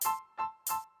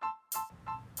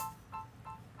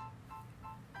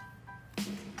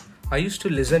I used to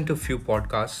listen to few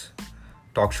podcasts,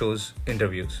 talk shows,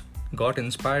 interviews. Got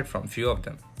inspired from few of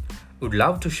them. Would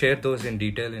love to share those in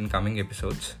detail in coming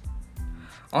episodes.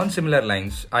 On similar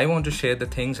lines, I want to share the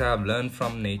things I have learned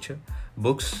from nature,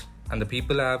 books, and the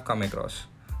people I have come across.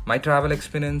 My travel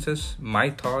experiences, my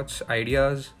thoughts,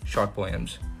 ideas, short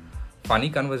poems, funny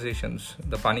conversations,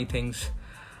 the funny things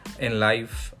in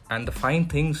life, and the fine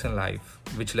things in life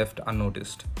which left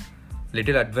unnoticed.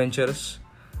 Little adventures,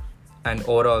 and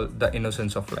overall the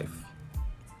innocence of life.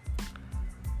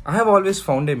 I have always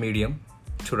found a medium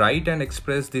to write and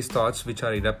express these thoughts which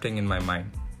are erupting in my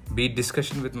mind, be it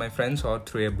discussion with my friends or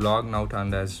through a blog now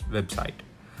turned as website.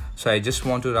 So I just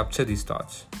want to rupture these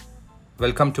thoughts.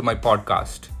 Welcome to my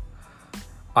podcast.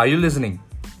 Are you listening?